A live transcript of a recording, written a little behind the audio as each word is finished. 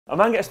A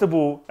man gets the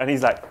ball and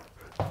he's like,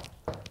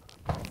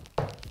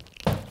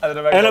 and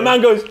the man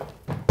goes,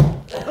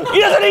 he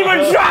doesn't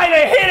even try to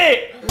hit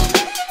it.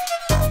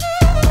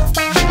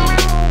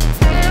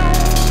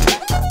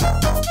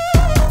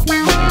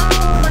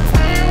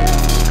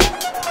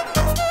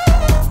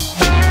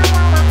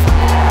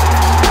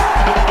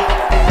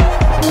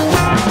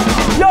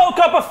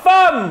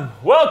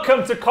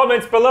 Welcome to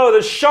Comments Below,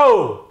 the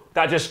show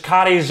that just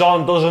carries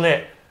on, doesn't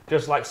it?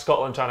 Just like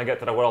Scotland trying to get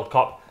to the World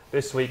Cup.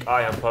 This week,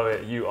 I am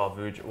Poet, you are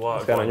Vuj.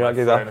 What's going on,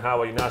 my friend?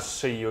 How are you? Nice to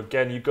see you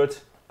again. You good?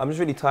 I'm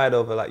just really tired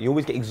of you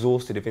always get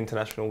exhausted of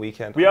international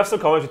weekend. We have some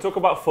comments. We talked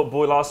about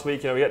football last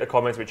week. You know, we get the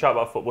comments. We chat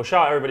about football.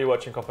 Shout out everybody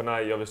watching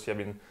Copenhagen. Obviously, I've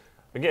been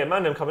getting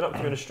man coming up to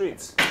me in the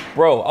streets.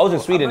 Bro, I was in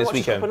Sweden this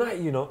weekend.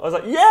 Copenhagen, you know. I was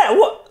like, yeah,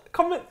 what?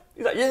 Comment?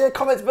 He's like, yeah,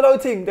 comments below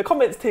ting. The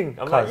comments ting.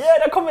 I'm like, yeah,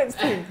 the comments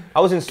ting. I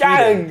was in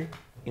Sweden. Gang.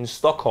 In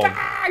Stockholm.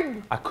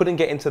 Gang. I couldn't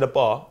get into the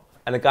bar,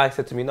 and the guy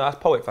said to me, "No, that's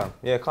Poet fam.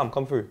 Yeah,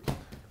 come through.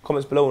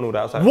 Comments below and all that."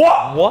 I was like,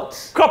 "What?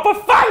 What? Copper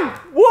fam?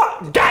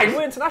 What? Gang?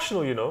 We're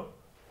international, you know."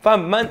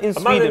 Fam, man in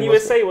Sweden. A man in the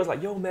USA was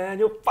like, "Yo, man,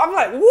 yo." I'm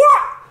like,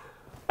 "What?"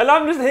 And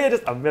I'm just here,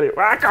 I'm really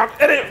welcome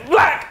in it,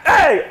 black.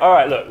 Hey. All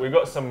right, look, we've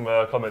got some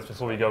comments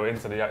before we go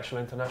into the actual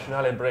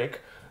international break.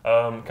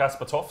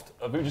 Casper Toft,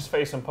 Vuj's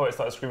face when Poet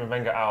started screaming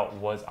Wenger out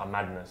was a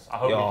madness. I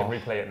hope we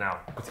can replay it now.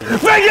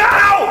 Wenger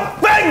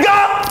out! Wenger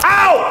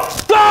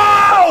out!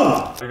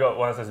 Go! We got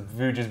one that says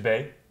Vuj's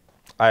Bay.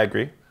 I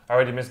agree. I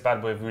already miss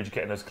Bad Boy Vuj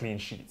getting those clean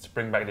sheets.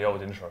 Bring back the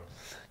old intro.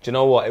 Do you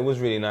know what? It was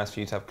really nice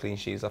for you to have clean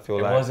sheets. I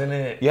feel like. It wasn't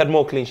it? You had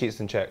more clean sheets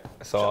than Czech.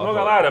 So I'm not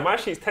gonna lie though, my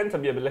sheets tend to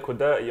be a bit liquid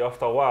dirty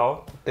after a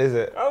while. Is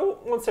it? Oh,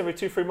 once every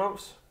 2-3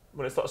 months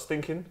when it starts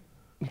stinking.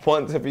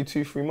 Once every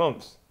 2-3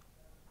 months.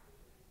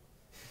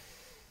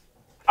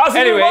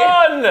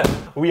 Anyway,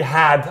 we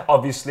had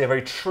obviously a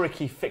very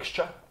tricky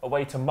fixture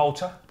away to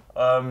Malta.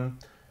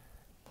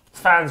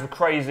 Fans were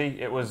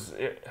crazy.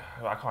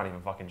 I can't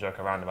even fucking joke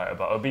around about it,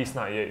 but Obese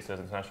 98 says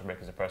international break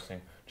is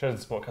depressing. Chosen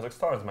to support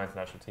Kazakhstan as my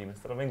international team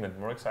instead of England.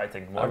 More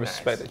exciting, more I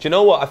respect it. Do you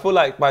know what? I feel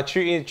like by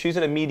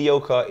choosing a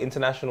mediocre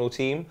international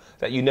team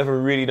that you never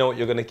really know what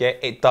you're going to get,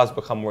 it does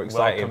become more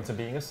exciting. Welcome to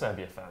being a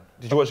Serbia fan.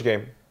 Did you watch the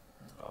game?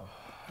 Oh,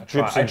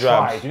 Drips and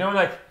drabs. You know,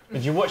 like,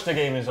 did you watch the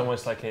game? Is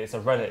almost like it's a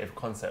relative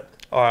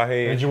concept. Oh, I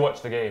hear you. Did you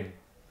watch the game?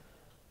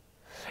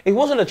 It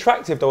wasn't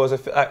attractive though.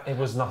 It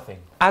was nothing.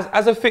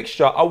 As a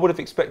fixture, I would have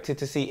expected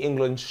to see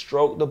England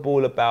stroke the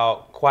ball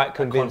about quite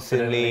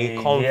convincingly,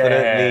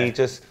 confidently.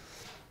 Yeah.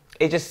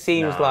 It just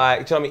seems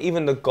like, do you know what I mean?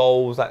 Even the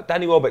goals, like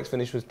Danny Welbeck's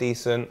finish was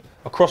decent.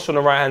 Across from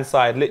the right hand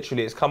side,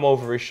 literally, it's come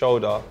over his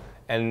shoulder,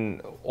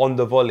 and on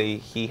the volley,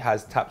 he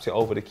has tapped it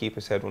over the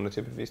keeper's head on the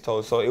tip of his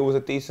toes. So it was a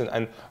decent,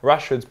 and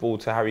Rashford's ball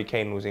to Harry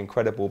Kane was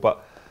incredible.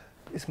 But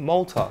it's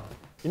Malta.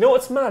 You know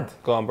what's mad?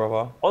 Go on,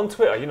 brother. On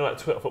Twitter, you know, like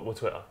Twitter, football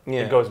Twitter.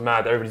 Yeah. It goes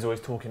mad. Everybody's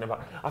always talking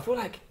about. I feel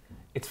like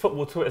it's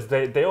football Twitter's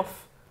day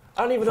off.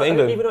 I don't even know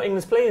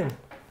England's playing.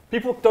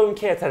 People don't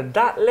care to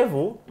that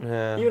level.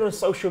 Yeah. Even on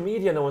social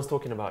media, no one's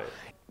talking about it.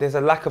 There's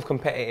a lack of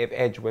competitive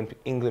edge when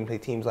England play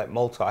teams like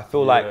Malta. I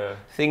feel like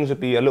things would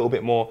be a little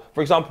bit more.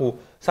 For example,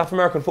 South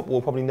American football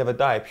will probably never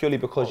die purely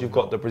because you've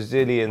got the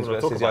Brazilians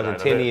versus the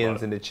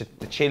Argentinians and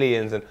the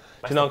Chileans and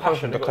you know,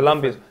 the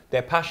Colombians.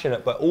 They're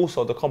passionate, but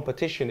also the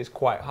competition is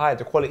quite high.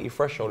 The quality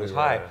threshold is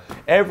high.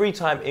 Every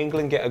time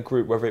England get a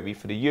group, whether it be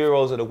for the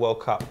Euros or the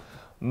World Cup,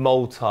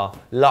 Malta,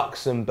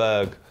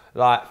 Luxembourg,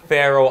 like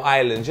Faroe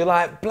Islands, you're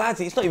like,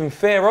 bloody, it's not even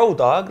Faroe,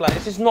 dog. Like,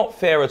 it's just not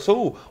fair at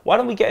all. Why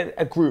don't we get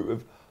a group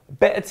of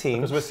better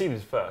teams? Because we're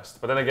seeded first.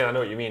 But then again, I know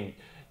what you mean.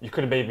 You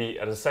could maybe,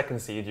 as a second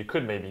seed, you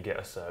could maybe get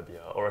a Serbia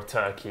or a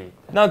Turkey.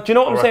 Now, do you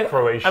know what I'm saying?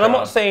 Croatia. And I'm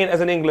not saying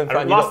as an England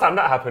fan. Last time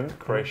that happened,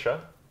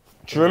 Croatia.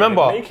 Do you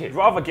remember? I'd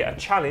rather get a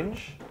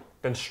challenge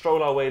than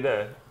stroll our way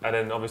there. And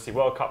then obviously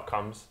World Cup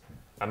comes.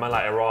 And man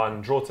like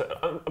Iran, draw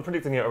to, I'm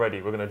predicting it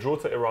already. We're going to draw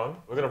to Iran.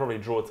 We're going to probably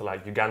draw to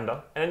like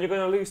Uganda. And then you're going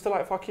to lose to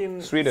like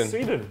fucking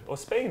Sweden or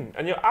Spain.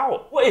 And you're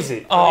out. What is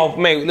it? Oh,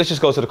 mate, let's just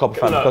go to the Copa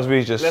fan because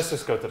we just... Let's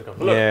just go to the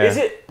Copa. Look, is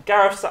it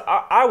Gareth...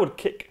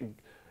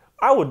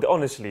 I would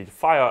honestly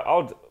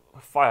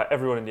fire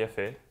everyone in the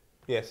FA.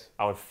 Yes.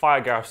 I would fire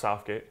Gareth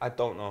Southgate. I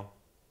don't know.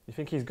 You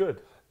think he's good?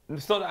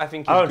 It's not that I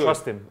think he's good. I don't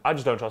trust him. I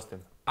just don't trust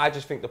him. I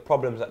just think the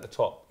problem's at the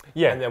top.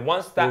 Yeah. And then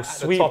once that we'll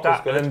sweep that,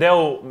 is good, and then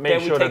they'll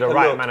make sure that the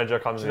right manager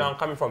comes in. You know, I'm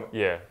coming from it.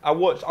 Yeah. I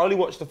only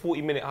watched the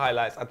 40-minute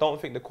highlights. I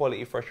don't think the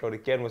quality threshold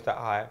again was that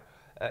high.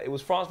 It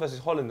was France versus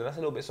Holland, and that's a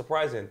little bit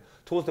surprising.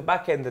 Towards the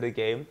back end of the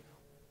game,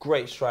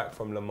 great strike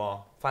from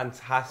Lamar.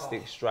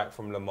 Fantastic strike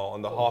from Lamar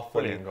on the half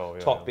volley,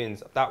 top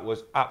bins. That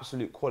was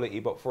absolute quality.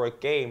 But for a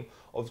game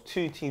of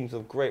two teams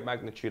of great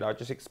magnitude, I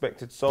just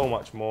expected so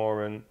much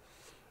more. And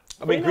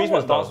I mean,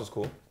 Griezmann's dance was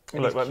cool.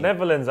 Look, but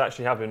Netherlands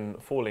actually have been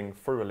falling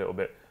through a little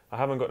bit. I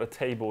haven't got the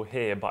table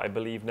here, but I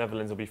believe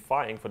Netherlands will be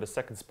fighting for the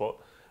second spot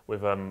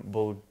with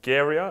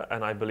Bulgaria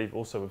and I believe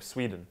also with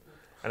Sweden.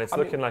 And it's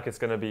looking like it's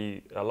going to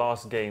be a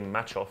last game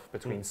match-off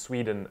between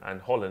Sweden and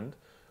Holland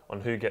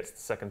on who gets the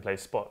second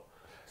place spot.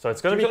 So it's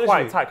going to be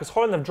quite tight because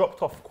Holland have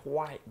dropped off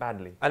quite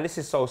badly. And this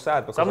is so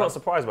sad because I'm not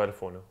surprised by the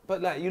 4-0.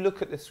 But like you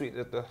look at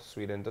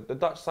the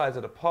Dutch sides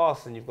of the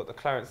past, and you've got the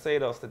Clarence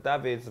Seedorfs, the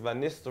Davids, the Van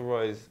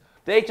Nistelrooys.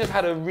 They just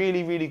had a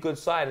really, really good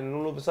side, and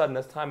all of a sudden,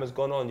 as time has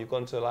gone on, you've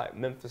gone to like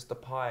Memphis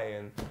Depay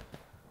and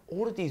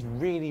all of these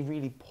really,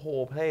 really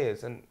poor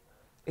players, and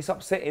it's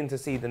upsetting to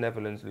see the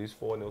Netherlands lose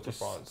 4-0 to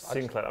France. I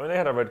mean, they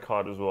had a red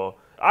card as well.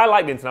 I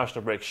like the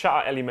international break.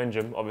 Shout out Ellie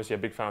Menjem, obviously a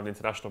big fan of the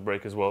international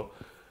break as well.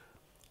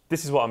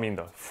 This is what I mean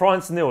though.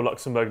 France 0,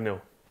 Luxembourg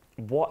 0.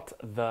 What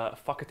the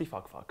fuckity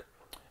fuck?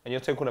 And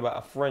you're talking about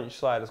a French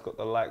side that's got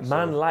the likes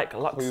of like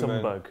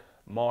Luxembourg,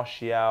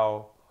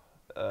 Martial.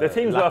 Their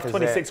team's worth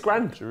 26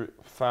 grand.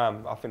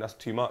 Fam, I think that's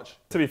too much.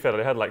 To be fair,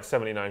 they had like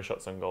 79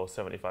 shots on goal,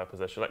 75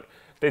 possession. Like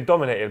they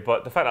dominated,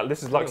 but the fact that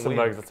this is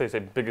Luxembourg's, I'd say,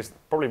 biggest,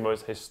 probably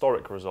most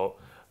historic result.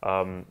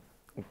 I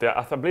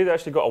believe they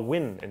actually got a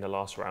win in the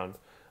last round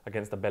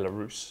against the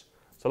Belarus.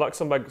 So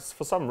Luxembourg,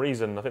 for some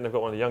reason, I think they've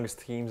got one of the youngest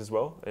teams as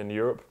well in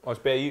Europe. Oh, it's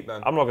bare youth,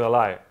 man. I'm not gonna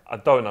lie, I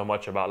don't know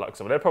much about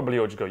Luxembourg. They probably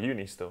all just go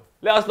uni still.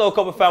 Let us know,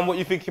 Copper fan, what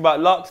you think about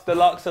the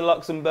Lux and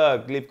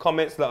Luxembourg. Leave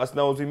comments, let us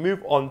know as we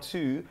move on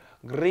to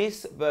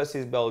Greece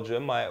versus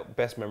Belgium. My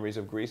best memories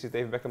of Greece is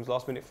David Beckham's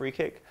last-minute free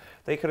kick.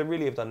 They could have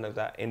really have done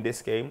that in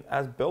this game,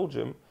 as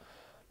Belgium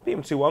beat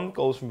them 2-1.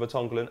 Goals from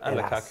Vertonghen and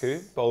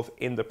Lukaku, both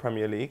in the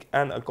Premier League,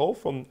 and a goal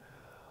from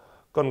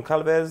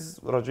Goncalves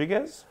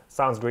Rodriguez.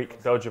 Sounds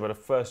Greek. Belgium are the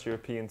first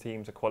European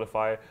team to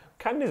qualify.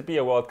 Can this be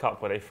a World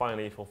Cup where they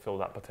finally fulfill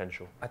that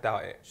potential? I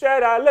doubt it.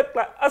 Should I look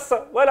like us?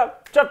 What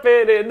up?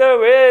 Trapping in the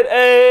rain.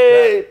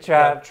 Hey,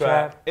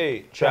 trap.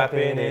 Hey,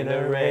 trapping in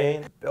the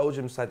rain.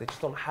 Belgium side, they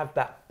just don't have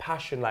that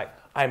passion. Like,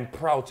 I'm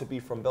proud to be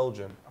from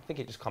Belgium. I think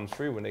it just comes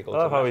through when they go to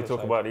the how we national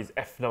talk side. about these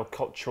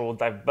ethno-cultural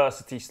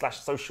diversity /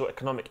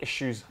 socio-economic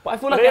issues. But I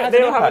feel like they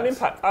don't have an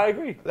impact. I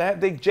agree.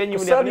 They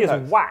genuinely have an impact.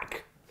 Serbia's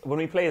whack. When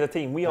we play as a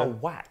team, we are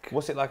whack.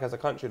 What's it like as a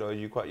country though? Are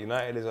you quite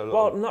united? Is a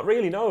lot? Well, not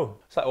really, no.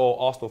 It's like all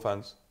Arsenal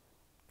fans.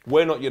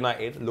 We're not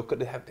united. Look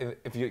at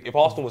if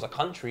Arsenal was a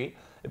country,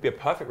 it'd be a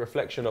perfect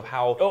reflection of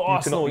how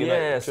Arsenal, cannot be united.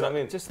 yeah. Do you know what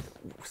I mean? Just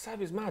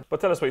Serbia's mad. But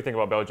tell us what you think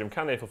about Belgium.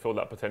 Can they fulfill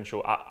that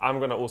potential? I'm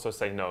going to also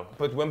say no.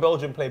 But when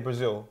Belgium play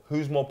Brazil,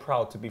 who's more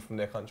proud to be from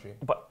their country?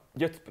 But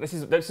this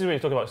is when you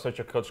talk about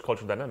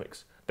socio-cultural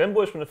dynamics. Them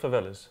boys from the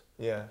favelas,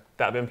 that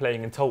have been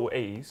playing in total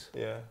A's,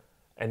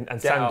 and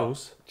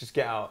sandals. Just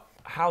get out.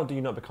 How do you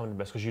not become the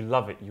best? Because you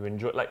love it, you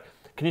enjoy it. Like,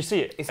 can you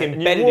see it? It's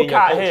embedded in your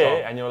culture.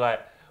 culture. And you're like,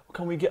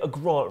 can we get a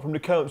grant from the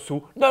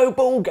council? No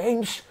ball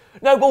games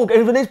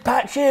in this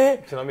patch here.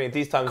 Do you know what I mean?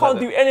 These times can't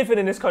do anything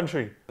in this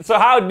country. So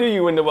how do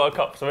you win the World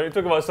Cup? So when you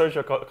talk about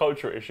social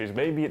cultural issues,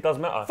 maybe it does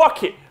matter.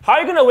 Fuck it. How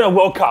are you gonna win a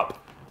World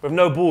Cup with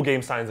no ball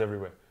game signs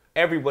everywhere?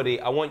 Everybody,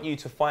 I want you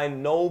to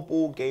find no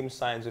ball game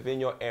signs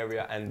within your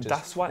area and just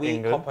that's why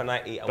England Copper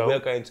 90, and we're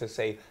going to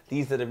say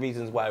these are the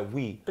reasons why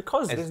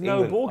because there's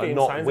no ball game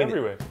signs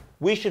everywhere.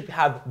 We should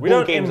have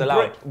ball games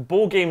allowed.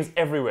 Ball games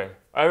everywhere.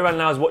 Everyone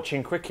now is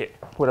watching cricket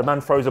where a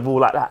man throws a ball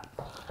like that,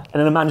 and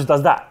then a man just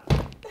does that.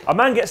 A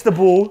man gets the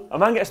ball,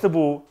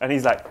 and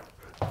he's like,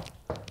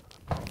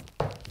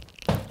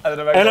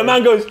 and a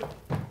man goes,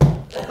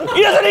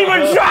 he doesn't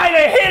even try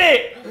to hit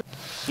it.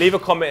 Leave a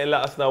comment and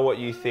let us know what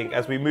you think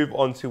as we move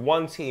on to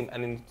one team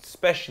and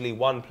especially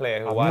one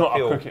player who I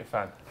feel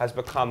has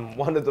become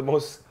one of the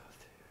most.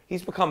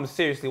 He's become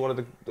seriously one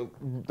of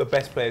the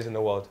best players in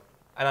the world.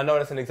 And I know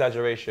that's an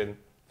exaggeration,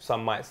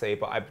 some might say,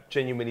 but I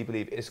genuinely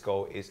believe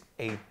Isco is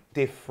a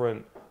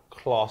different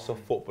class of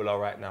footballer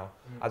right now.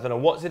 I don't know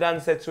what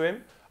Zidane said to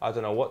him. I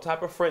don't know what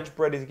type of French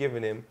bread he's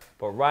giving him.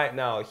 But right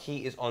now,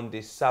 he is on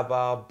this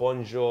Saba,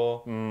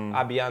 Bonjour,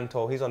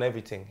 Abianto. He's on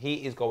everything.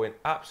 He is going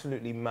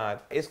absolutely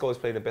mad. Isco is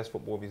playing the best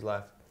football of his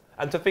life.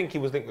 And to think he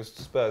was linked with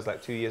Spurs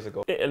like 2 years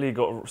ago. Italy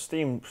got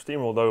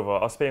steamrolled over.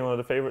 Are Spain one of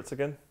the favourites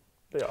again?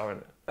 They are,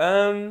 aren't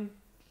they?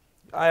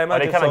 I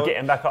imagine they kind of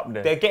getting back up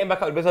there? They're getting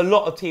back up. There's a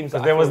lot of teams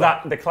that there was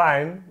that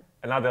decline,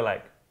 and now they're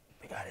like,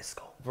 we got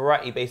Isco.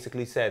 Variety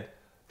basically said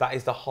that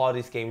is the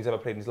hardest game he's ever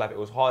played in his life. It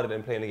was harder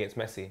than playing against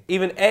Messi.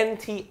 Even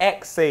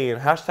NTX saying,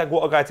 hashtag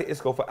what a guy to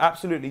Isco for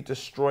absolutely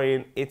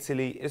destroying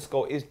Italy.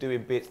 Isco is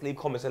doing bits. Leave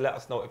comments and let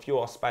us know if you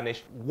are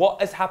Spanish. What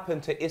has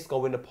happened to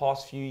Isco in the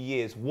past few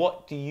years?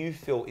 What do you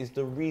feel is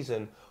the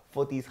reason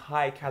for these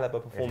high caliber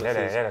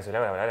performances?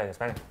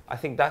 I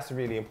think that's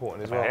really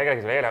important as well.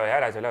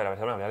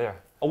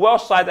 A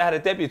Welsh side that had a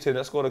debutant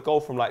that scored a goal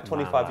from like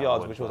 25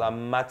 yards, which was a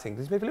mad thing.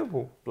 Does he play for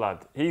Liverpool?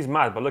 Blood. He's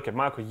mad, but look at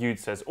Michael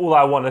Hughes says, all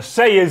I want to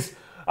say is,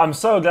 I'm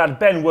so glad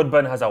Ben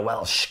Woodburn has a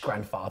Welsh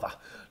grandfather.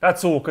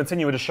 That's all.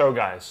 Continue with the show,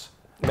 guys.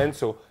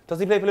 Mental. Does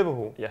he play for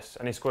Liverpool? Yes,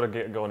 and he scored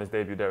a goal on his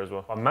debut there as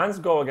well. A man's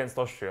goal against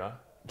Austria.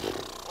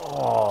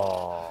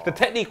 The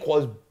technique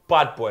was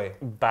bad boy.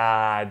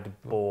 Bad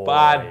boy.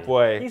 Bad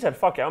boy. He said,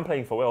 fuck it, I'm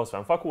playing for Wales,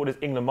 fam. Fuck all this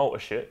England-Malta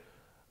shit.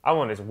 I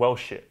want this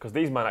Welsh shit, because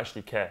these men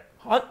actually care.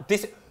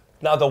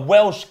 Now, the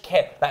Welsh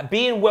care. Like,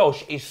 being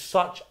Welsh is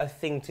such a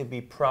thing to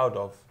be proud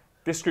of.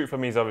 This group for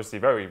me is obviously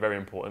very, very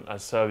important,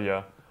 as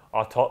Serbia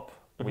are top.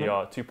 We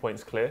are 2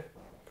 points clear.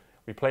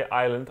 We play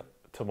Ireland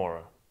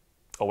tomorrow,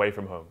 away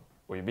from home.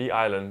 We beat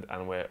Ireland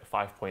and we're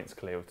 5 points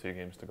clear with 2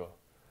 games to go.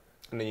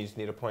 And then you just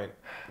need a point,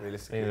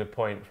 realistically. You need a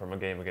point from a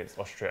game against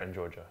Austria and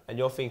Georgia. And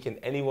you're thinking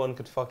anyone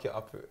could fuck it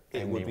up,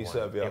 would be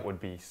Serbia. It would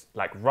be,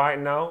 like right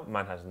now,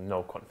 man has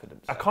no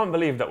confidence. I can't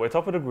believe that we're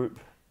top of the group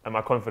and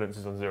my confidence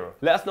is on 0.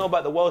 Let us know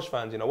about the Welsh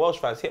fans. You know, Welsh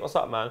fans, hit us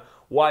up, man.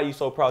 Why are you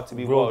so proud to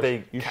be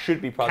Welsh? You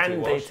should be proud to be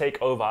Welsh. Can they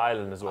take over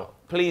Ireland as well?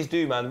 Please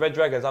do, man. Red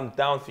Dragons, I'm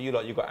down for you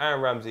lot. You've got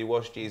Aaron Ramsey,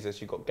 Welsh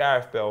Jesus. You've got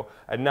Gareth Bale.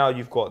 And now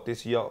you've got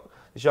this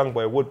young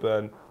boy,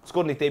 Woodburn.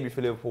 Scored his debut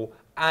for Liverpool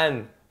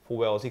and for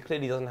Wales. He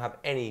clearly doesn't have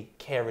any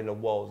care in the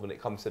world when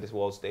it comes to this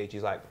world stage.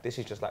 He's like, this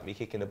is just like me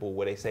kicking the ball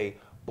where they say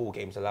ball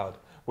games allowed.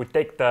 We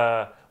take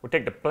the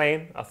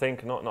plane, I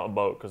think, not a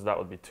boat, because that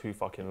would be too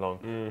fucking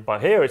long.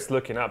 But here it's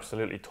looking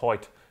absolutely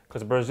tight,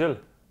 because Brazil,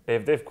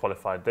 they've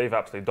qualified. They've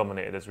absolutely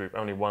dominated this group.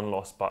 Only 1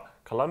 loss, but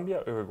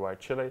Colombia, Uruguay,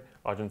 Chile,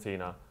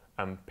 Argentina,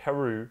 and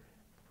Peru.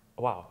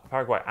 Wow,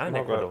 Paraguay and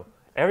Ecuador.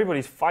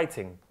 Everybody's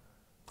fighting.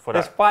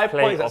 There's 5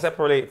 points that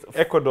separate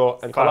Ecuador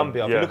and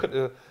Colombia. If you look at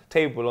the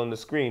table on the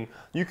screen,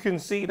 you can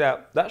see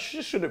that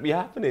just shouldn't be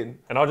happening.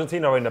 And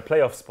Argentina are in the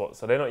playoff spot,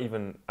 so they're not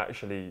even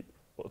actually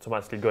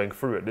automatically going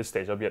through at this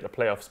stage. They'll be at the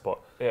playoff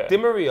spot. Yeah. Di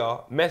Maria,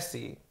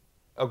 Messi,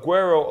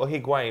 Aguero or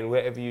Higuain,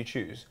 wherever you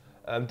choose,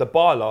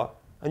 Dybala,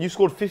 and you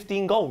scored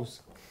 15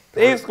 goals.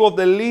 They've scored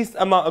the least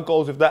amount of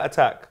goals with that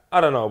attack. I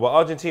don't know, but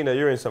Argentina,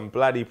 you're in some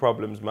bloody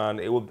problems,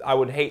 man. I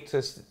would hate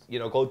to,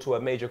 go to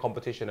a major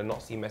competition and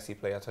not see Messi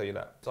play, I tell you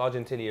that. So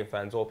Argentinian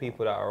fans or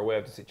people that are aware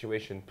of the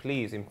situation,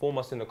 please inform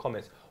us in the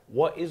comments.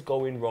 What is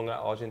going wrong at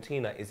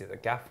Argentina? Is it a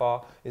gaffer?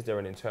 Is there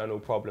an internal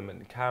problem in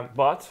the camp?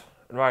 But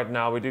right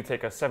now, we do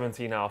take a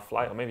 17-hour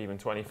flight, or maybe even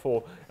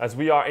 24, as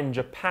we are in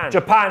Japan.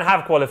 Japan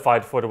have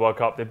qualified for the World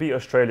Cup. They beat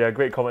Australia. A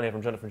great comment here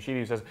from Jonathan Sheedy,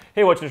 who says,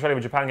 "Hey, watching the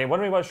Australia-Japan game.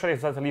 Wondering why Australia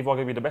decided to leave what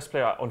could be the best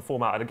player on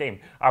form out of the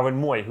game.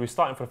 Aaron Moy, who is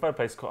starting for the 3rd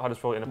place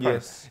Huddersfield in the Prem.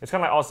 Yes. It's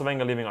kind of like Arsene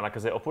Wenger leaving on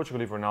Lacazette, or Portugal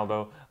leaving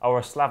Ronaldo, or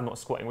a Slav not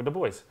squatting with the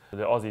boys."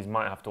 The Aussies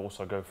might have to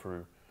also go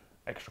through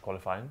extra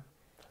qualifying.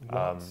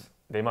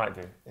 They might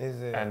do.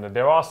 Is it? And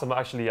there are some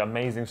actually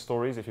amazing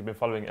stories. If you've been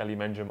following Ellie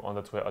Menjum on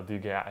the Twitter, do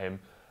get at him.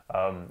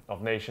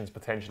 Of nations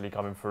potentially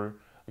coming through.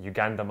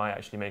 Uganda might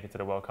actually make it to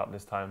the World Cup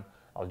this time.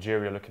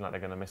 Algeria looking like they're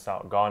going to miss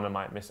out. Ghana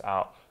might miss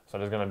out. So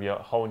there's going to be a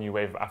whole new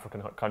wave of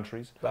African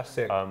countries. That's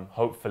sick.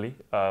 Hopefully.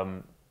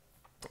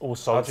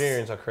 Also,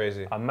 Algerians are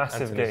crazy. A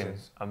massive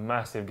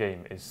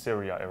game is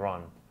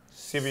Syria-Iran.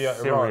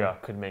 Syria-Iran? Syria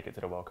could make it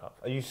to the World Cup.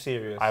 Are you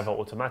serious? Either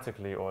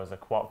automatically or as a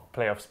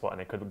playoff spot, and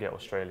they could get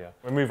Australia.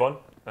 We move on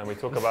and we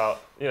talk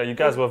about, you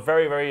guys were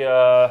very, very...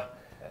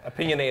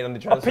 opinionated on the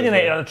transfers.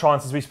 Opinionated on the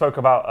transfers we spoke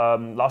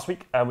about last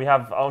week. We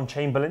have on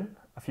Chamberlain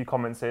a few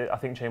comments here. I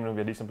think Chamberlain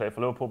will be a decent player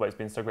for Liverpool, but it's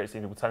been so great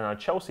seeing people turning on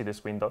Chelsea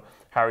this window.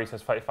 Harry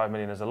says 35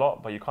 million is a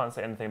lot, but you can't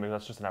say anything because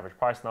that's just an average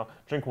price now.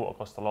 Drink water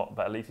costs a lot,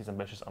 but at least he's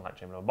ambitious, unlike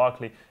Chamberlain or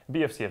Barkley.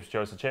 BFCF's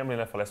Joe said Chamberlain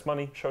left for less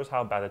money, shows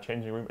how bad the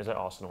changing room is at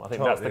Arsenal. I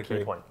think that's the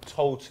key point.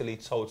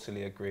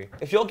 Totally agree.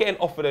 If you're getting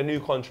offered a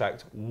new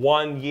contract,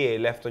 1 year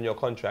left on your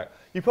contract,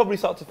 you probably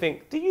start to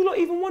think, do you not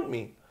even want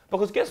me?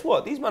 Because guess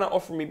what? These men are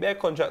offering me their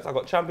contracts. I've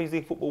got Champions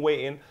League football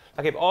waiting.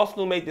 Like if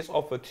Arsenal made this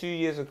offer 2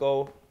 years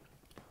ago,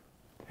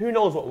 who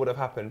knows what would have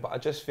happened? But I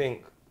just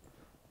think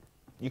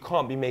you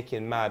can't be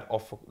making mad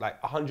offer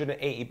like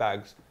 180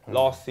 bags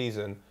last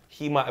season.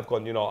 He might have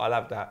gone, I'll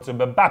have that. So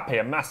Mbappe,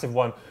 a massive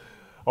one.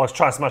 I was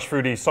trying to smash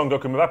through these. Son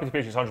Goku, Mbappe to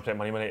PSG is 100%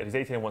 money money. He's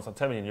 18 and wants on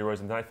 10 million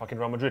euros and tonight fucking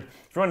Real Madrid.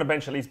 If you're on the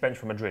bench, at least bench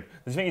for Madrid.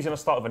 Do you think he's going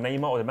to start with a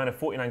Neymar or the man of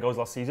 49 goals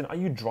last season? Are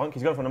you drunk?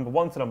 He's gone from number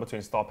 1 to number 2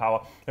 in star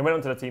power and went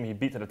on to the team he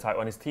beat to the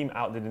title and his team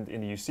outdid in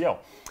the UCL.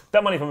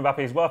 That money from Mbappe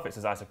is worth it,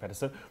 says Isaac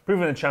Pedersen.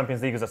 Proven in the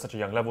Champions League is at such a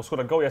young level.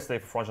 Scored a goal yesterday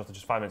for France after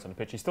just 5 minutes on the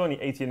pitch. He's still only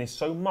 18 and he's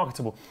so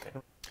marketable.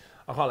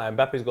 I can't lie,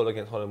 Mbappe's goal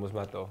against Holland was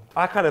mad though.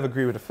 I kind of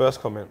agree with the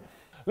first comment.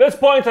 Let's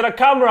point to the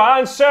camera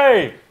and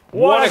say...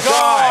 What a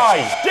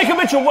guy! Jacob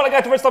Mitchell, what a guy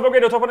to first stop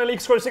upgrade, top of the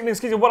league, scored 16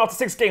 season, 1 after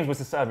 6 games, was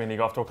the Serbian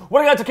league after all.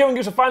 What a guy to Kieran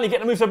Gibbs for finally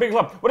getting a move to a big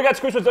club. What a guy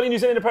to Chris Ronaldo, New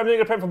Zealand in the Premier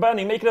League, for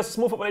Burnley, making us a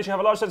small football nation have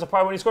a large sense of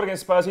pride when he scored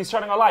against Spurs. He's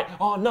shining our light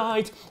all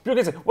night.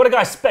 What a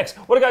guy, Specs.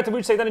 What a guy to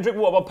Booch say, Danny drink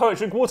water, while Poet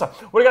drink water.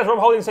 What a guy to Rob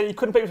Holding saying he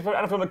couldn't pay for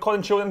Anfield and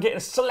Colin Chilwell and getting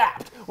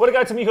slapped. What a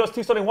guy to me who lost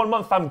 2 stars in 1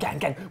 month, fam,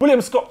 gang.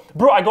 William Scott,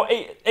 bro, I got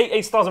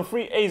 8 stars and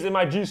 3 A's in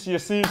my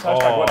GCSEs.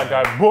 Hashtag what a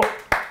guy, bro.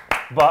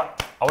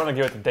 But I want to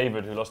give it to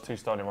David who lost 2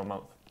 stars in 1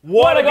 month.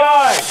 What a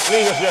guy!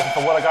 Leave us suggestion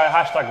for what a guy,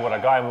 hashtag what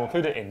a guy, and we'll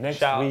include it in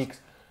next week's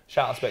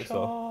Shout out Specs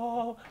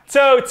though.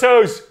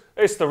 Totos!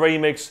 It's the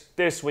remix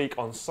this week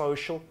on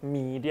social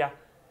media.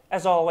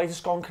 As always, it's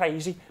gone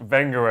crazy.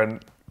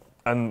 Wenger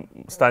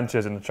and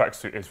Sanchez in the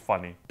tracksuit is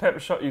funny. Pep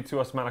shot you to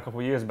us, man, a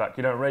couple of years back.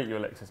 You don't rate you,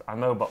 Alexis. I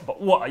know,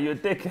 but what? Are you a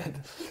dickhead?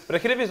 But the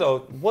kid of his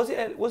own, was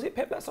it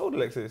Pep that sold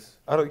Alexis?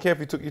 I don't care if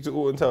he took you to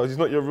Alton Towers. He's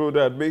not your real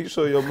dad. Make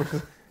sure you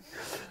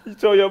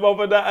tell your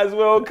mother that as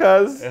well,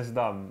 cuz. It's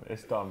dumb.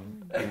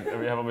 And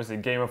we have obviously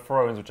Game of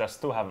Thrones, which I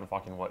still haven't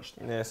fucking watched.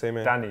 Yeah, same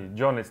here. Danny,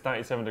 John, it's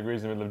 97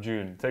 degrees in the middle of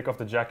June. Take off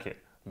the jacket.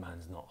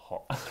 Man's not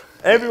hot.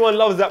 Everyone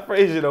loves that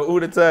phrase, all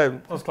the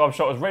time. This club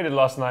shop was raided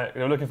last night.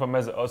 They were looking for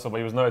Mesut Ozil, but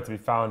he was nowhere to be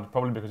found,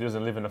 probably because he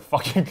doesn't live in a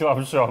fucking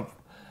club shop.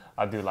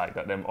 I do like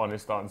that, them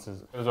honest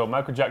answers. As well,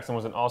 Michael Jackson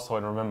was an arsehole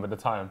and Remember the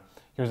Time.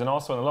 He was an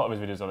arsehole in a lot of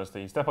his videos,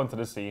 honestly. He step onto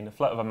the scene,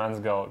 flirt of a man's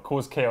girl,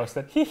 cause chaos,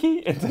 then hee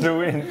hee into the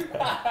wind.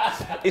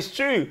 It's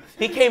true.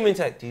 He came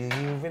into like, do you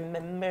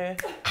remember?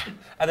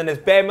 And then there's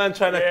Bear Man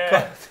trying to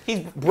cut.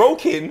 He's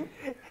broken.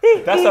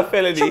 That's a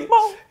felony.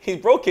 He's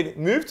broken,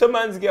 moved to a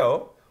man's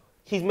girl.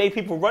 He's made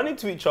people run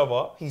into each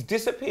other. He's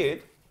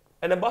disappeared.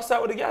 And then bust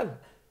out with a gal.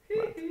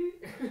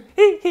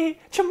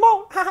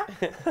 Chamon,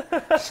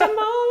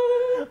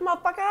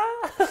 motherfucker.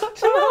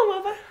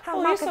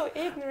 Oh, you're so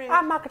ignorant.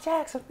 I'm Michael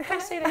Jackson.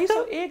 Don't say that, you're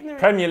so ignorant.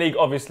 Premier League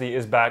obviously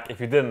is back. If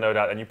you didn't know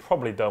that, then you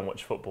probably don't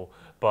watch football.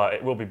 But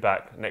it will be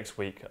back next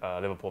week.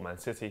 Liverpool, Man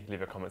City. Leave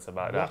your comments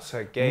about that. What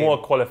a game.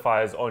 More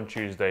qualifiers on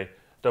Tuesday.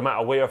 No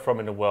matter where you're from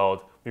in the world,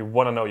 we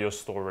want to know your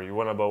story. We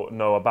want to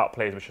know about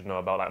players we should know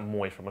about, like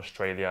Moy from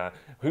Australia.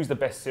 Who's the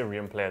best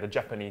Syrian player, the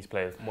Japanese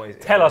players?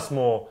 Tell us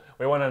more.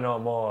 We want to know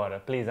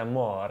more. Please and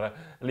more.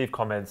 Leave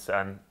comments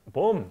and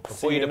boom.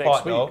 Before you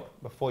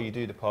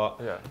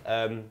depart,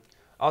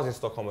 I was in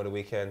Stockholm on the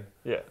weekend.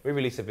 Yeah. We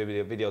released a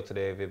video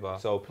today, Vibba.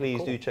 So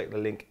please do check the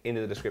link in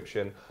the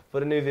description for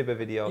the new Vibba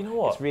video. You know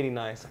what? It's really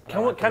nice.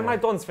 Can my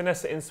Dons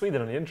finesse it in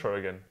Sweden on the intro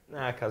again?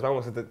 Nah, cuz man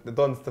wants the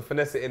Dons to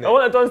finesse it in it. I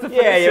want the Dons to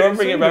finesse it in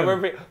bring Sweden.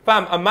 it, man.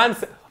 Fam, a man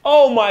said,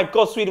 oh my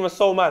God, Sweden was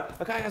so mad.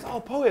 A guy goes, oh,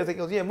 poet. He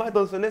goes, yeah, my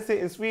Dons finesse it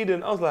in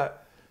Sweden. I was like,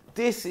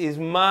 this is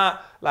my,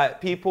 like,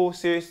 people,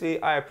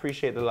 seriously, I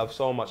appreciate the love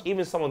so much.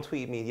 Even someone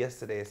tweeted me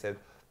yesterday and said,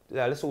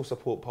 yeah, let's all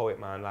support Poet,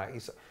 man. Like,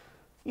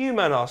 you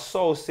man are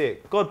so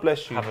sick. God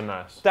bless you. Have a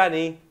nice.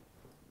 Danny,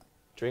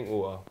 drink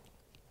water.